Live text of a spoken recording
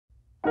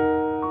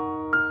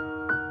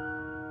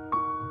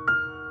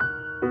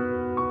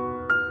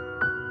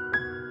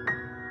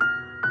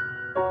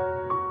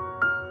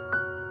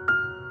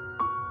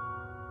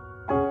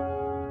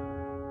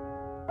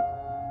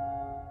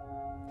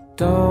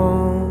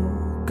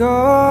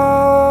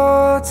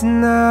go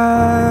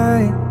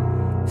tonight.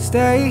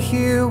 Stay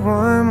here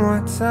one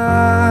more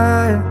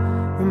time.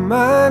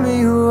 Remind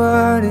me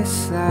what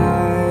it's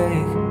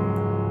like,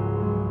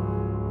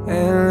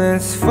 and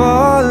let's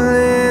fall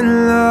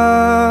in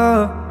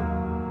love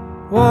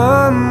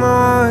one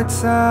more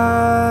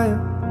time.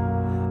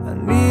 I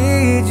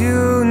need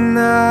you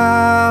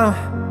now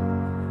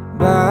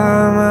by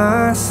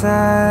my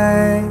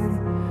side.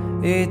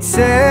 It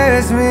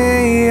tears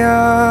me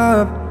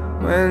up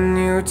when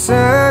you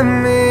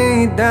turn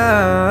me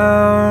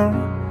down.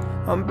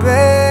 I'm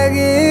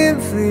begging,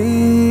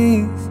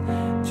 please,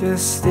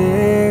 just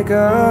stick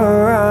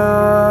around.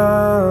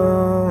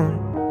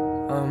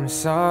 I'm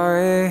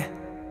sorry,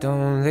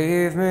 don't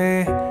leave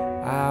me.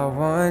 I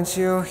want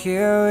you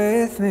here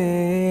with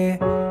me.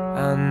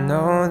 I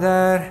know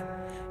that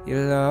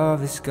your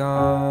love is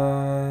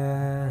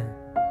gone.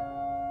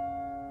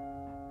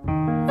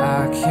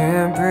 I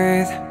can't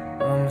breathe,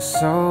 I'm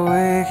so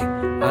weak.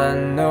 I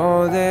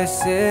know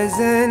this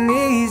isn't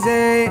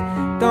easy.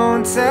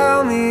 Don't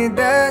tell me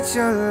that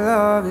your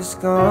love is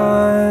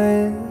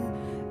gone,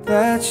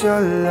 that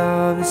your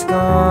love is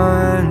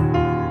gone.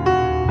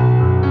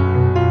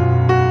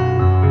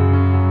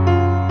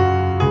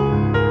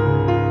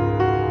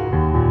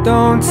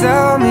 Don't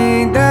tell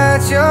me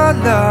that your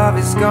love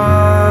is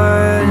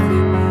gone,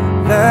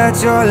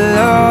 that your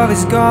love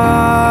is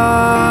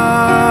gone.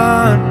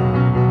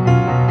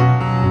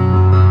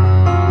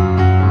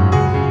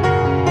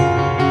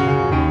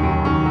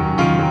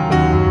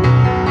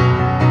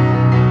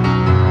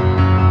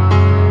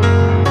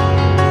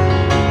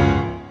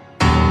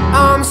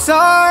 I'm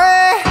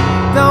sorry,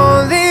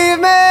 don't leave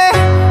me.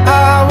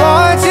 I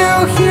want you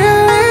here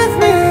with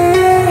me.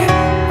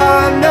 I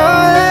know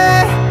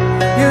that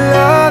your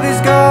love is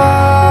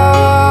gone.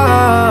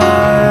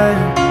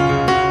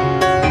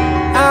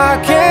 I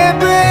can't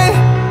breathe,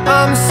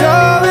 I'm so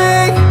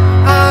weak.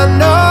 I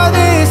know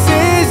this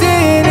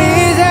isn't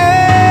easy.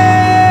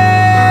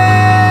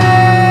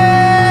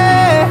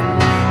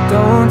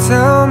 Don't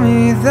tell me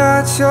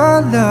that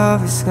your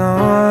love is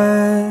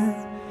gone,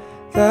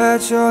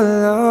 that your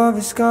love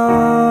is gone,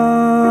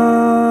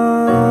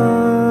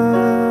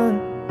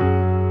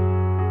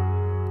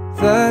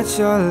 that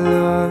your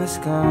love is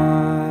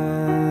gone.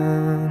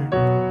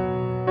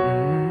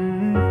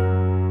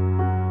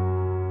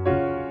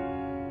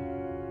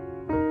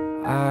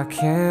 I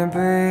can't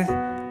breathe,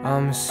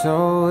 I'm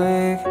so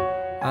weak.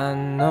 I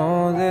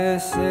know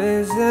this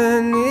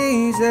isn't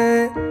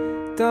easy.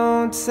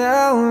 Don't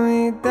tell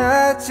me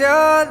that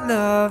your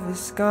love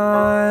is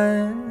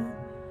gone,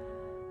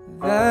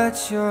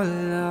 that your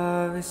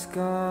love is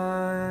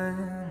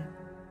gone.